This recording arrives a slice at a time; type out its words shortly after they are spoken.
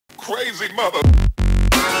crazy mother.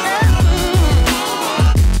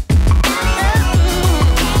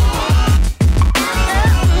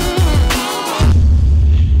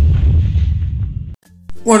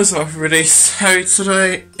 What is up, everybody? So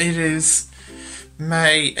today it is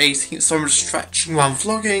May 18th, so I'm just stretching while I'm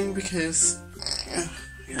vlogging because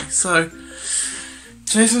so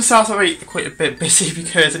today's gonna start quite a bit busy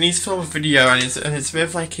because I need to film a video and it's a bit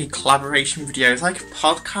of like a collaboration video. It's like a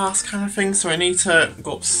podcast kind of thing, so I need to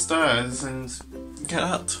go upstairs and get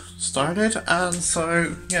that started, and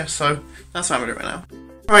so yeah, so that's what I'm gonna do right now.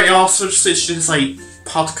 Alright y'all, so just this like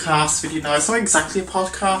podcast video now. It's not exactly a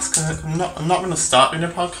podcast because I'm not going to start doing a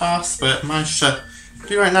podcast, but I managed to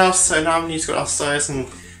do it right now, so now I need to go downstairs and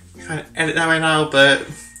kind of edit that right now, but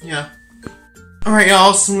yeah. Alright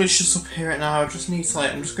y'all, so I'm just up here right now. I just need to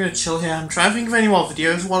I'm just going to chill here. I'm trying to think of any more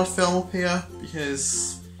videos I want to film up here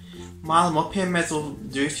because while I'm up here I may as well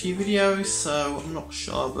do a few videos, so I'm not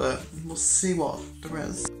sure, but we'll see what there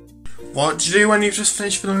is. What do you do when you've just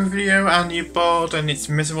finished filming a video and you're bored and it's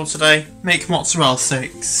miserable today? Make mozzarella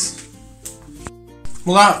sticks.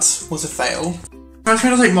 Well, that was a fail. I was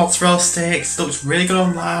trying to make mozzarella sticks, it looks really good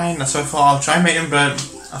online, so I thought I'll try and make them, but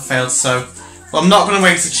I failed, so... Well, I'm not going to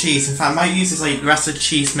waste the cheese. In fact, I might use this, the rest of the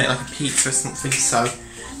cheese to make like a pizza or something, so...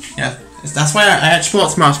 Yeah, that's why I actually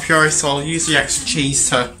bought tomato puree, so I'll use the extra cheese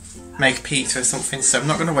to make pizza or something, so I'm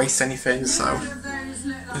not going to waste anything, so...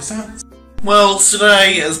 There's that. Well,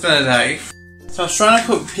 today has been a day. So I was trying to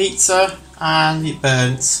cook pizza and it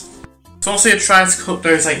burnt. So also I tried to cook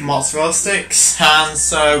those mozzarella sticks, and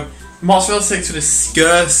so mozzarella sticks were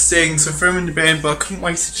disgusting, so I threw them in the bin, but I couldn't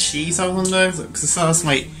waste the cheese out on those because I saw some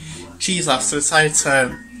cheese left, so I decided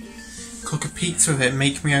to cook a pizza with it,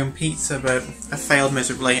 make my own pizza, but I failed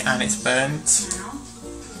miserably and it's burnt.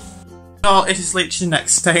 Well, it is literally the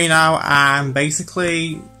next day now, and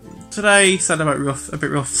basically today started a bit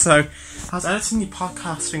rough, so I was editing the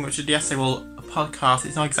podcast thing, which I did yesterday. Well, a podcast,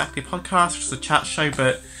 it's not exactly a podcast, it's just a chat show,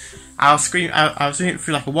 but I was doing it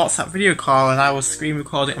through like a WhatsApp video call, and I was screen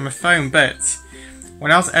recording it on my phone, but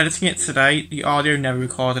when I was editing it today, the audio never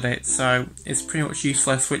recorded it, so it's pretty much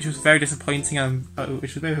useless, which was very disappointing, and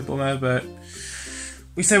which was a bit of a bummer, but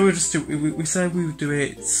we said we would do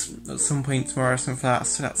it at some point tomorrow or something like that,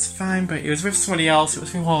 so that's fine, but it was with somebody else, it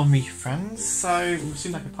was with one of my friends, so it was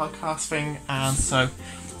doing like a podcast thing, and so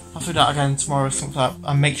I'll do that again tomorrow or something like that,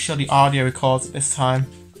 and make sure the audio records at this time.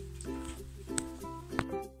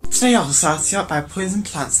 Today I'll start out by putting some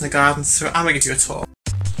plants in the garden, so I'm going to give you a tour.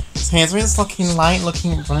 So here's what it's looking like,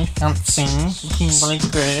 looking really fancy, looking really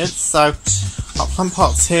good. So, got plant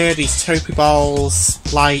pots here, these topi bowls,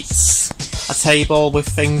 lights, a table with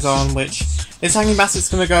things on, which this hanging basket's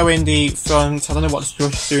going to go in the front. I don't know what this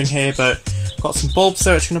brush is doing here, but got some bulbs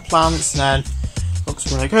there which are going to plant, and then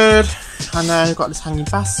looks really good. And then we've got this hanging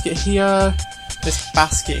basket here, this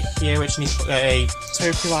basket here which needs to put a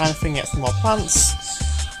topi line thing, get some more plants.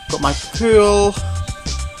 Got my pool,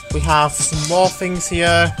 we have some more things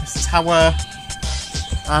here, this tower,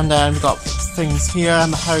 and then we've got things here,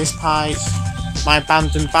 my hose pipe, my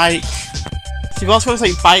abandoned bike. So you've also got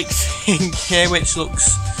this bike thing here which is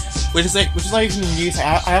not even in use.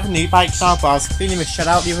 I have a new bike now, but I was cleaning my shed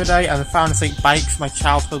out the other day and I found this bike from my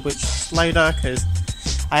childhood which is later because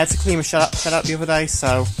I had to clean my shed out the other day,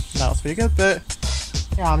 so that was pretty good, but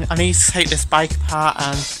yeah, I need to take this bike apart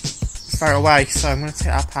and throw it away, so I'm going to take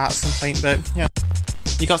that apart at some point, but yeah.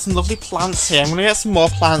 You got some lovely plants here. I'm going to get some more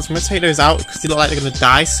plants. I'm going to take those out because they look like they're going to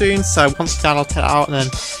die soon, so once they're done I'll take it out, and then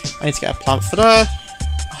I need to get a plant for there.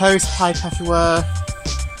 A hose pipe everywhere.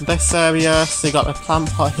 In this area, so you got the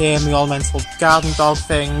plant pot here, my ornamental garden dog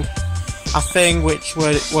thing. A thing which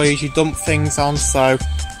where you dump things on, so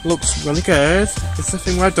looks really good. It's the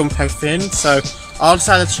thing where I dump everything, so I'll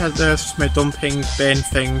decide to check this for my dumping bin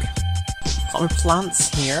thing. Got my plants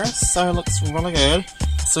here, so it looks really good.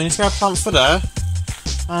 So I need to get a plant for there.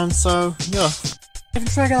 And so, yeah. I'm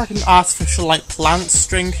trying to get an artificial plant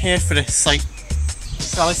string here for this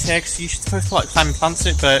trellis here, because you're supposed to climb plants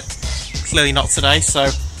in it, but clearly not today, so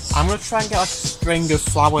I'm going to try and get a string of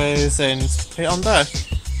flowers and put it on there.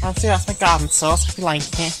 And so yeah, that's my garden sauce, if you like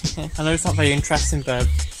it. I know it's not very interesting, but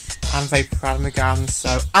I'm very proud of my garden,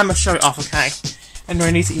 so I'm going to show it off, okay? Anyway,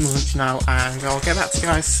 I need to eat my lunch now, and I'll get back to you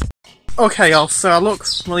guys. Okay y'all, so I look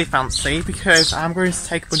really fancy because I'm going to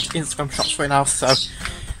take a bunch of Instagram shots right now, so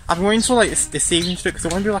I've been waiting until this evening to do it because I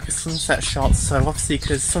want to do a sunset shot, so obviously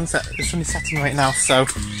because the sun is setting right now, so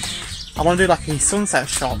I want to do a sunset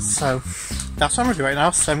shot, so that's what I'm going to do right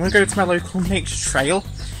now. So I'm going to go to my local nature trail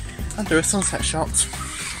and do a sunset shot.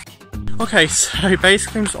 Okay, so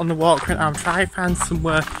basically I'm just on the walk right now, I'm trying to find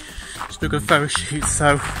somewhere to do a good photo shoot,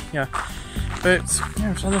 so yeah. But yeah,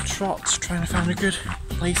 I was on the trot trying to find a good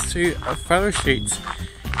place to photo shoot.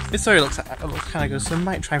 This area looks kind of good, so I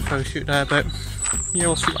might try and photo shoot there, but yeah,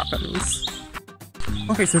 we'll see what happens.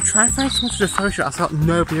 Okay, so I'm trying to find someone to do a photo shoot. I've got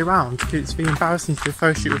nobody around because it's been embarrassing to do a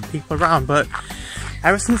photo shoot with people around, but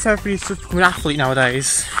ever since everybody's just become an athlete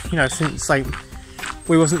nowadays, you know, since like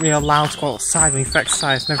we wasn't really allowed to go outside when we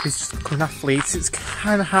exercise and everybody's just become athletes, it's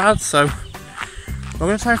kind of hard, so we're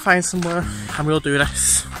going to try and find somewhere and we'll do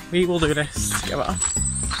this. We will do this together.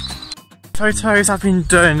 Photos have been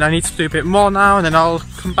done, I need to do a bit more now and then I'll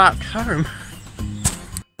come back home.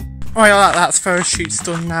 Alright, well, that's photo shoot's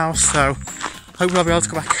done now, so hopefully I'll be able to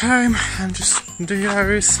go back home and just do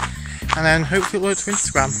those and then hopefully upload to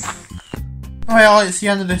Instagram. Alright, well, it's the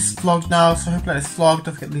end of this vlog now, so I hope you like this vlog.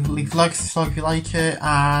 Don't forget to leave likes to this vlog if you like it,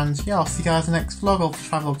 and yeah, I'll see you guys in the next vlog. I'll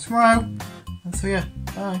try and vlog tomorrow, and so yeah,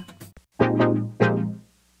 bye.